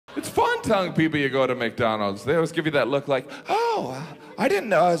It's fun telling people you go to McDonald's. They always give you that look like, oh, I didn't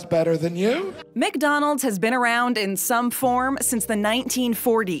know I was better than you. McDonald's has been around in some form since the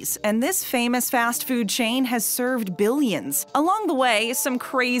 1940s, and this famous fast food chain has served billions. Along the way, some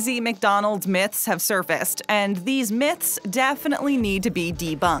crazy McDonald's myths have surfaced, and these myths definitely need to be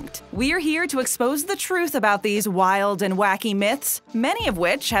debunked. We're here to expose the truth about these wild and wacky myths, many of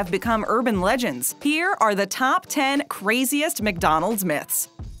which have become urban legends. Here are the top 10 craziest McDonald's myths.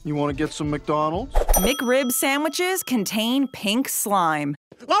 You want to get some McDonald's? McRib sandwiches contain pink slime.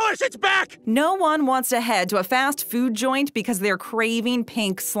 Lois, it's back! No one wants to head to a fast food joint because they're craving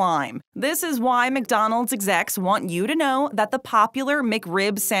pink slime. This is why McDonald's execs want you to know that the popular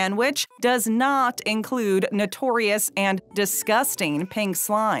McRib sandwich does not include notorious and disgusting pink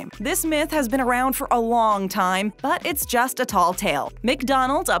slime. This myth has been around for a long time, but it's just a tall tale.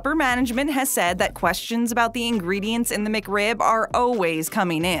 McDonald's upper management has said that questions about the ingredients in the McRib are always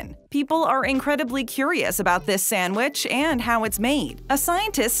coming in. People are incredibly curious about this sandwich and how it's made. A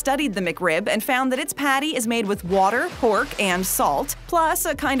scientist studied the McRib and found that its patty is made with water, pork, and salt, plus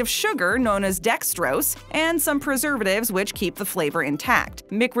a kind of sugar known as dextrose, and some preservatives which keep the flavor intact.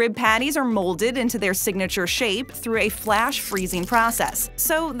 McRib patties are molded into their signature shape through a flash freezing process,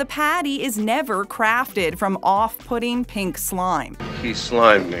 so the patty is never crafted from off-putting pink slime. He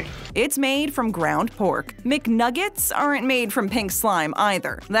slimed me. It's made from ground pork. McNuggets aren't made from pink slime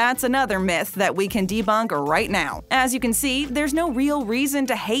either. That's another myth that we can debunk right now. As you can see, there's no real reason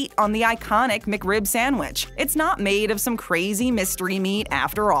to hate on the iconic McRib sandwich. It's not made of some crazy mystery meat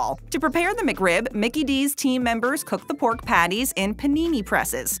after all. To prepare the McRib, Mickey D's team members cook the pork patties in panini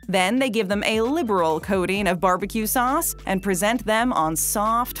presses. Then they give them a liberal coating of barbecue sauce and present them on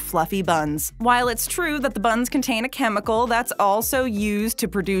soft, fluffy buns. While it's true that the buns contain a chemical that's also used to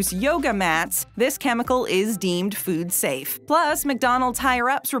produce yoga mats, this chemical is deemed food safe. Plus, McDonald's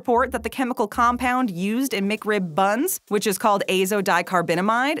higher-ups report that the chemical compound used in McRib buns, which is called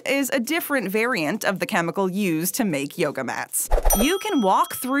azodicarbonamide, is a different variant of the chemical used to make yoga mats. You can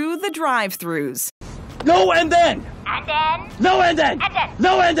walk through the drive-thrus. No, and then! And then? No, and then! And then?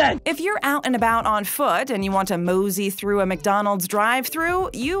 No, and then! If you're out and about on foot and you want to mosey through a McDonald's drive-thru,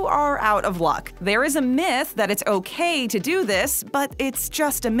 you are out of luck. There is a myth that it's okay to do this, but it's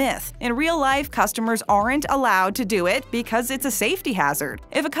just a myth. In real life, customers aren't allowed to do it because it's a safety hazard.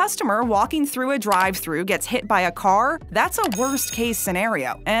 If a customer walking through a drive-thru gets hit by a car, that's a worst-case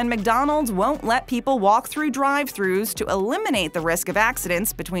scenario, and McDonald's won't let people walk through drive-thrus to eliminate the risk of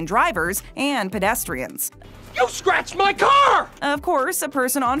accidents between drivers and pedestrians. You scratched my car! Of course, a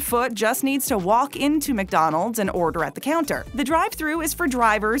person on foot just needs to walk into McDonald's and order at the counter. The drive-thru is for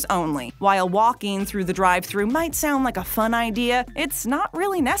drivers only. While walking through the drive-thru might sound like a fun idea, it's not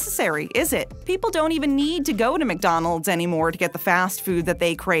really necessary, is it? People don't even need to go to McDonald's anymore to get the fast food that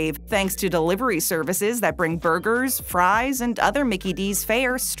they crave, thanks to delivery services that bring burgers, fries, and other Mickey D's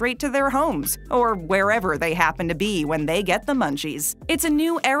fare straight to their homes, or wherever they happen to be when they get the munchies. It's a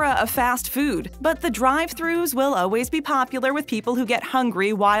new era of fast food, but the drive-thrus will always be popular with people who get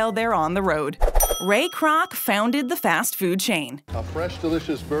hungry while they're on the road. Ray Kroc founded the fast food chain. A fresh,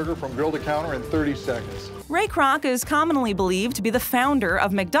 delicious burger from grill to counter in 30 seconds. Ray Kroc is commonly believed to be the founder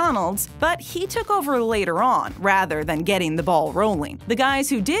of McDonald's, but he took over later on, rather than getting the ball rolling. The guys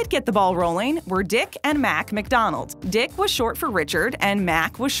who did get the ball rolling were Dick and Mac McDonald. Dick was short for Richard, and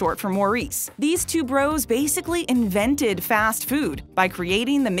Mac was short for Maurice. These two bros basically invented fast food by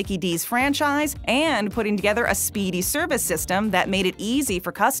creating the Mickey D's franchise and putting together a speedy service system that made it easy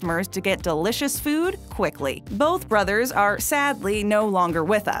for customers to get delicious food quickly. Both brothers are sadly no longer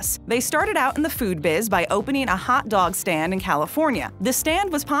with us. They started out in the food biz by opening a hot dog stand in California. The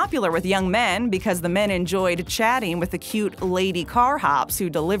stand was popular with young men because the men enjoyed chatting with the cute lady car hops who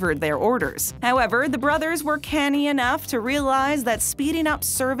delivered their orders. However, the brothers were canny enough to realize that speeding up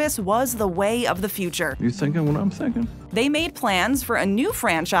service was the way of the future. You thinking what I'm thinking? They made plans for a new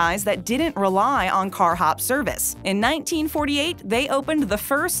franchise that didn't rely on car hop service. In 1948, they opened the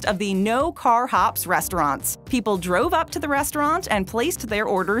first of the no car hops restaurants. People drove up to the restaurant and placed their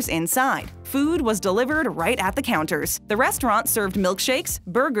orders inside. Food was delivered right at the counters. The restaurant served milkshakes,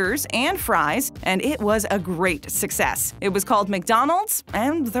 burgers, and fries, and it was a great success. It was called McDonald's,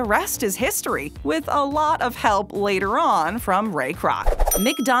 and the rest is history, with a lot of help later on from Ray Kroc.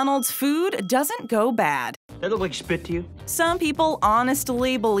 McDonald's food doesn't go bad. That look like spit to you? Some people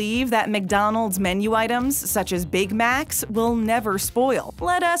honestly believe that McDonald's menu items, such as Big Macs, will never spoil.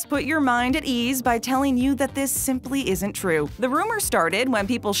 Let us put your mind at ease by telling you that this simply isn't true. The rumor started when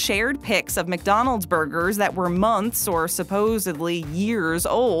people shared pics of McDonald's burgers that were months or supposedly years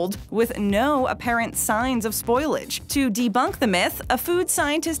old, with no apparent signs of spoilage. To debunk the myth, a food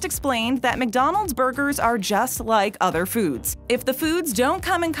scientist explained that McDonald's burgers are just like other foods. If the foods don't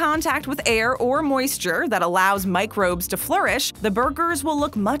come in contact with air or moisture that allows microbes to flourish, the burgers will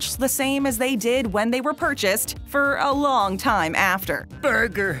look much the same as they did when they were purchased for a long time after.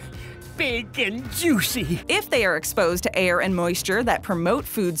 Burger. Big and juicy. If they are exposed to air and moisture that promote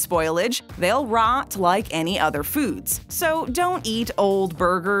food spoilage, they'll rot like any other foods. So don't eat old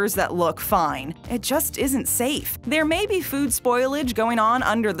burgers that look fine. It just isn't safe. There may be food spoilage going on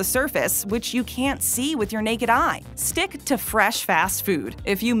under the surface, which you can't see with your naked eye. Stick to fresh fast food.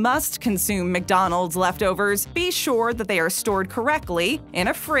 If you must consume McDonald's leftovers, be sure that they are stored correctly in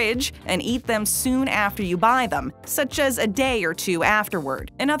a fridge and eat them soon after you buy them, such as a day or two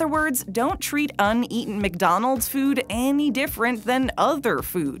afterward. In other words, don't treat uneaten McDonald's food any different than other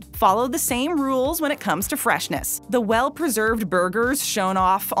food. Follow the same rules when it comes to freshness. The well-preserved burgers shown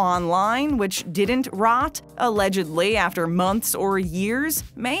off online, which didn't rot, allegedly after months or years,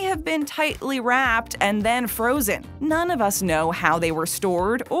 may have been tightly wrapped and then frozen. None of us know how they were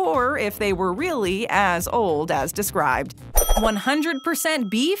stored or if they were really as old as described. 100%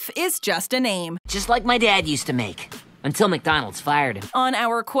 beef is just a name. Just like my dad used to make. Until McDonald's fired him. On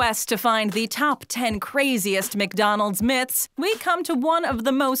our quest to find the top 10 craziest McDonald's myths, we come to one of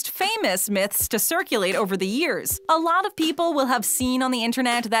the most famous myths to circulate over the years. A lot of people will have seen on the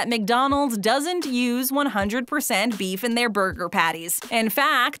internet that McDonald's doesn't use 100% beef in their burger patties. In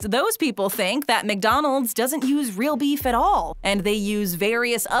fact, those people think that McDonald's doesn't use real beef at all, and they use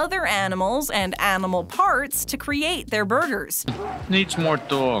various other animals and animal parts to create their burgers. Needs more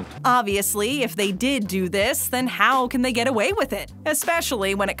dog. Obviously, if they did do this, then how can they get away with it?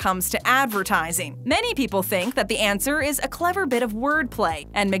 Especially when it comes to advertising. Many people think that the answer is a clever bit of wordplay,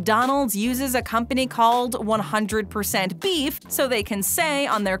 and McDonald's uses a company called 100% Beef so they can say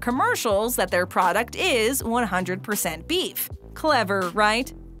on their commercials that their product is 100% beef. Clever,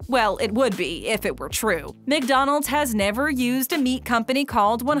 right? Well, it would be if it were true. McDonald's has never used a meat company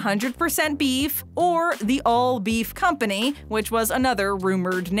called 100% Beef or the All Beef Company, which was another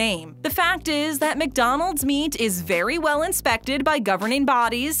rumored name. The fact is that McDonald's meat is very well inspected by governing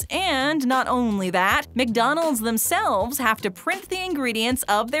bodies, and not only that, McDonald's themselves have to print the ingredients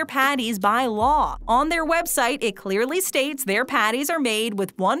of their patties by law. On their website, it clearly states their patties are made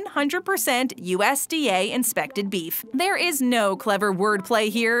with 100% USDA inspected beef. There is no clever wordplay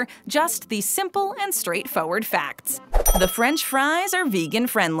here, just the simple and straightforward facts. The French fries are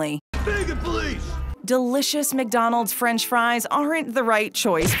vegan-friendly. Vegan police! Delicious McDonald's French fries aren't the right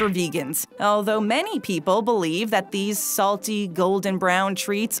choice for vegans, although many people believe that these salty, golden brown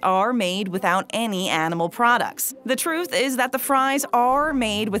treats are made without any animal products. The truth is that the fries are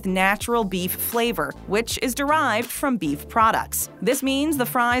made with natural beef flavor, which is derived from beef products. This means the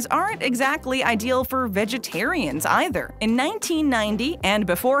fries aren't exactly ideal for vegetarians either. In 1990 and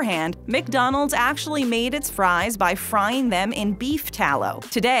beforehand, McDonald's actually made its fries by frying them in beef tallow.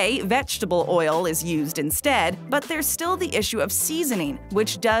 Today, vegetable oil is used instead, but there's still the issue of seasoning,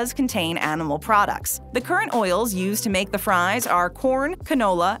 which does contain animal products. The current oils used to make the fries are corn,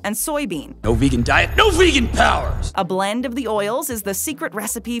 canola, and soybean. No vegan diet, no vegan powers! A blend of the oils is the secret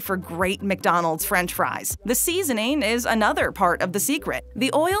recipe for great McDonald's French fries. The seasoning is another part of the secret.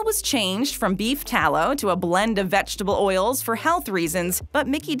 The oil was changed from beef tallow to a blend of vegetable oils for health reasons, but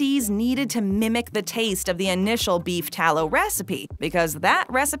Mickey D's needed to mimic the taste of the initial beef tallow recipe because that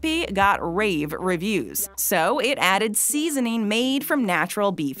recipe got rave reviews. So it added seasoning made from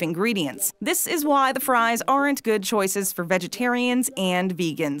natural beef ingredients. This is why the fries aren't good choices for vegetarians and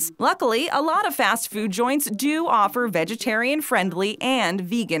vegans. Luckily, a lot of fast food joints do offer vegetarian-friendly and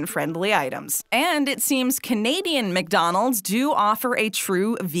vegan-friendly items. And it seems Canadian McDonald's do offer a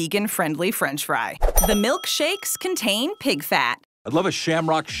true vegan-friendly French fry. The milkshakes contain pig fat. I'd love a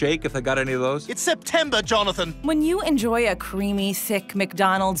shamrock shake if they got any of those. It's September, Jonathan. When you enjoy a creamy, thick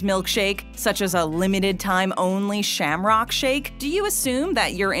McDonald's milkshake, such as a limited-time-only Shamrock Shake, do you assume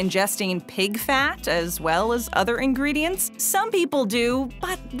that you're ingesting pig fat as well as other ingredients? Some people do,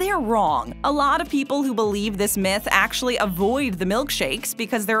 but they're wrong. A lot of people who believe this myth actually avoid the milkshakes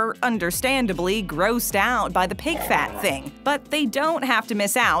because they're understandably grossed out by the pig fat thing. But they don't have to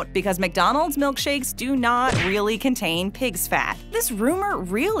miss out because McDonald's milkshakes do not really contain pig's fat. this rumor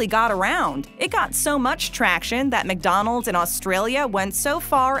really got around. It got so much traction that McDonald's in Australia went so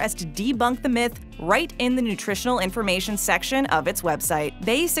far as to debunk the myth right in the nutritional information section of its website.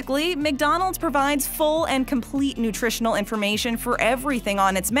 Basically, McDonald's provides full and complete nutritional information for everything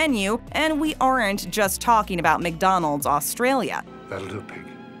on its menu, and we aren't just talking about McDonald's Australia. That'll do, pig.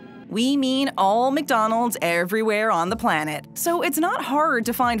 We mean all McDonald's everywhere on the planet. So it's not hard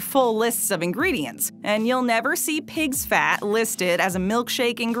to find full lists of ingredients. And you'll never see pig's fat listed as a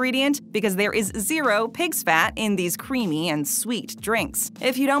milkshake ingredient because there is 0 pig's fat in these creamy and sweet drinks.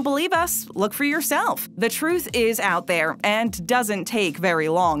 If you don't believe us, look for yourself. The truth is out there and doesn't take very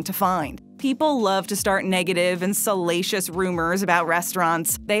long to find. People love to start negative and salacious rumors about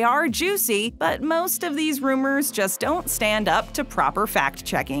restaurants. They are juicy, but most of these rumors just don't stand up to proper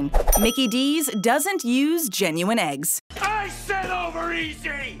fact-checking. Mickey D's doesn't use genuine eggs. I said over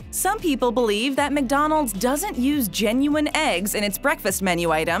easy! Some people believe that McDonald's doesn't use genuine eggs in its breakfast menu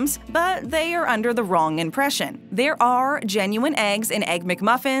items, but they are under the wrong impression. There are genuine eggs in Egg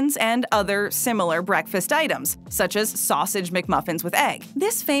McMuffins and other similar breakfast items, such as sausage McMuffins with egg.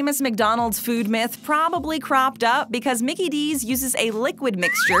 This famous McDonald's food myth probably cropped up because Mickey D's uses a liquid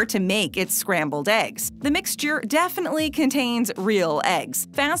mixture to make its scrambled eggs. The mixture definitely contains real eggs.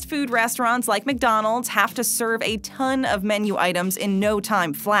 Fast food restaurants like McDonald's have to serve a ton of menu items in no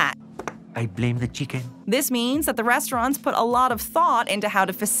time flat. I blame the chicken. This means that the restaurants put a lot of thought into how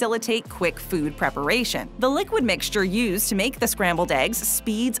to facilitate quick food preparation. The liquid mixture used to make the scrambled eggs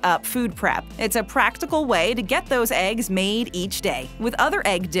speeds up food prep. It's a practical way to get those eggs made each day. With other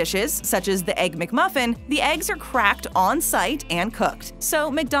egg dishes, such as the Egg McMuffin, the eggs are cracked on site and cooked. So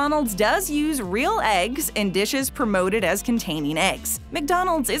McDonald's does use real eggs in dishes promoted as containing eggs.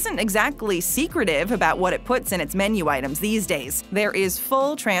 McDonald's isn't exactly secretive about what it puts in its menu items these days. There is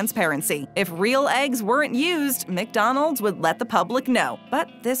full transparency. If real eggs weren't used, McDonald's would let the public know. But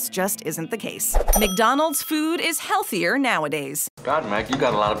this just isn't the case. McDonald's food is healthier nowadays. God, Mac, you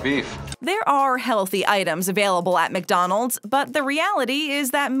got a lot of beef. There are healthy items available at McDonald's, but the reality is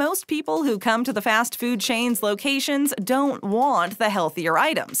that most people who come to the fast food chain's locations don't want the healthier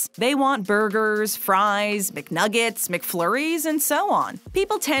items. They want burgers, fries, McNuggets, McFlurries, and so on.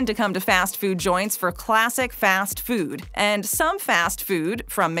 People tend to come to fast food joints for classic fast food, and some fast food,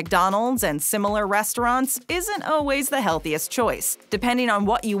 from McDonald's and similar restaurants, isn't always the healthiest choice. Depending on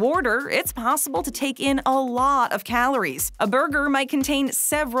what you order, it's possible to take in a lot of calories. A burger might contain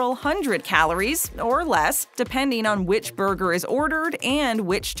several hundred calories, or less, depending on which burger is ordered and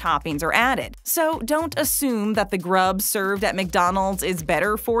which toppings are added. So don't assume that the grub served at McDonald's is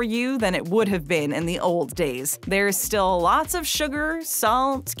better for you than it would have been in the old days. There's still lots of sugar,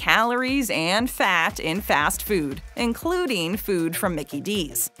 salt, calories, and fat in fast food, including food from Mickey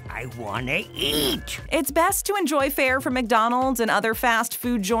D's. I wanna eat! It's best to enjoy fare from McDonald's and other fast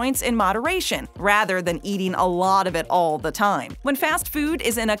food joints in moderation, rather than eating a lot of it all the time. When fast food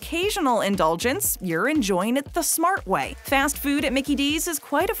is an occasional indulgence, you're enjoying it the smart way. Fast food at Mickey D's is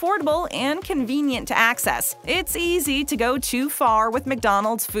quite affordable and convenient to access. It's easy to go too far with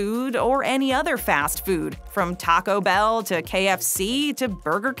McDonald's food or any other fast food, from Taco Bell to KFC to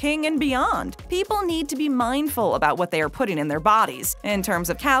Burger King and beyond. People need to be mindful about what they are putting in their bodies, in terms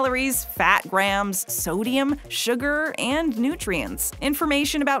of calories, fat grams, sodium, sugar, and nutrients.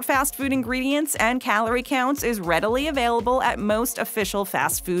 Information about fast food ingredients and calorie counts is readily available at most official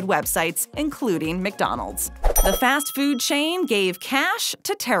fast food websites, including McDonald's. The fast food chain gave cash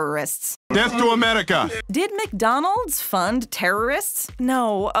to terrorists. Death to America! Did McDonald's fund terrorists?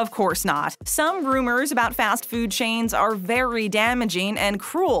 No, of course not. Some rumors about fast food chains are very damaging and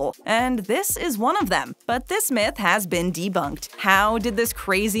cruel, and this is one of them. But this myth has been debunked. How did this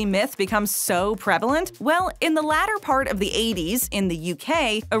crazy myth become so prevalent? Well, in the latter part of the 80s, in the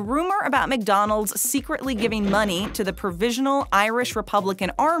UK, a rumor about McDonald's secretly giving money to the Provisional Irish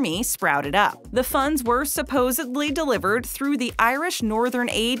Republican Army sprouted up. The funds were supposedly delivered through the Irish Northern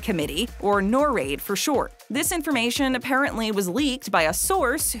Aid Committee, or NORAID for short. This information apparently was leaked by a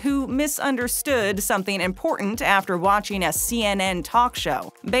source who misunderstood something important after watching a CNN talk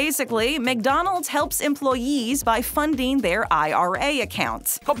show. Basically, McDonald's helps employees by funding their IRA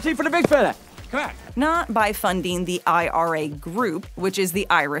accounts. Cup of tea for the big fella. Come on. Not by funding the IRA group, which is the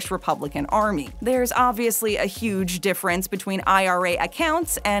Irish Republican Army. There's obviously a huge difference between IRA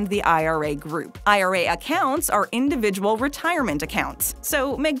accounts and the IRA group. IRA accounts are individual retirement accounts.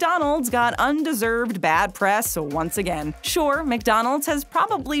 So McDonald's got undeserved bad press once again. Sure, McDonald's has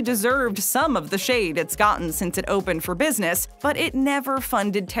probably deserved some of the shade it's gotten since it opened for business, but it never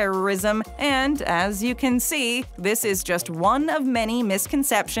funded terrorism, and as you can see, this is just one of many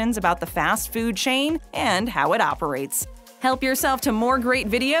misconceptions about the fast food chain and how it operates. Help yourself to more great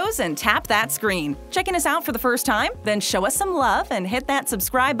videos and tap that screen. Checking us out for the first time? Then show us some love and hit that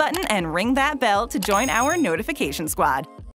subscribe button and ring that bell to join our notification squad.